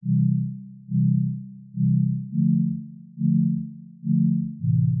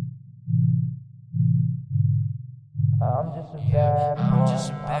I'm just a bad boy. I'm just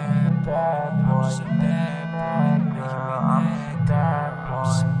a bad boy. I'm just a bad boy. I'm just a bad boy. I'm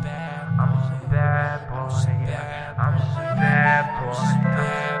just a bad boy. I'm just a bad boy. I'm just a bad boy. I'm just a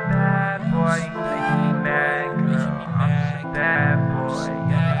bad boy. You making me mad, girl. I'm just a bad boy.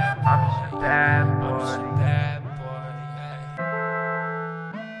 I'm just a bad boy. I'm just a bad boy.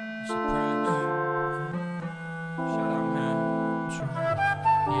 Vincetheprince. Shout out, man.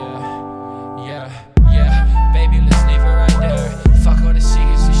 Yeah. Baby, let's leave it right there. Fuck all the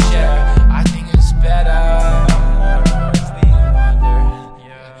secrets to share. I think it's better if we wonder.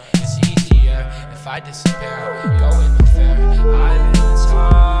 It's easier if I disappear. Go with no fear. I've been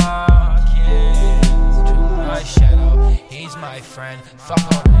talking to my shadow. He's my friend. Fuck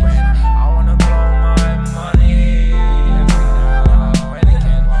all the rent. I wanna blow my money every now and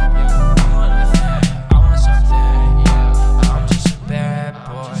again. I want something. I'm just a bad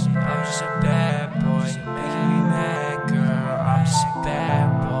boy. I'm just a bad boy. You're making me mad, girl. I'm just a bad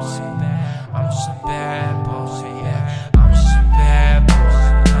boy. I'm just a bad boy. I'm just a bad boy.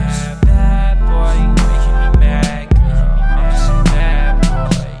 I'm just a bad boy. You're making me mad, girl. I'm just a bad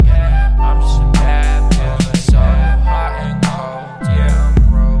boy. I'm just a bad boy. So hot and cold, I'm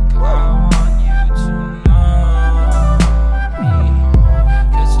broke. I want you to know me.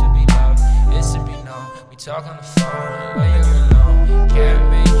 'Cause to be loved is to be known. We talk on the phone, but you're alone. Can't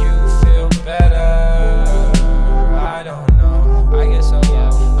make you feel better.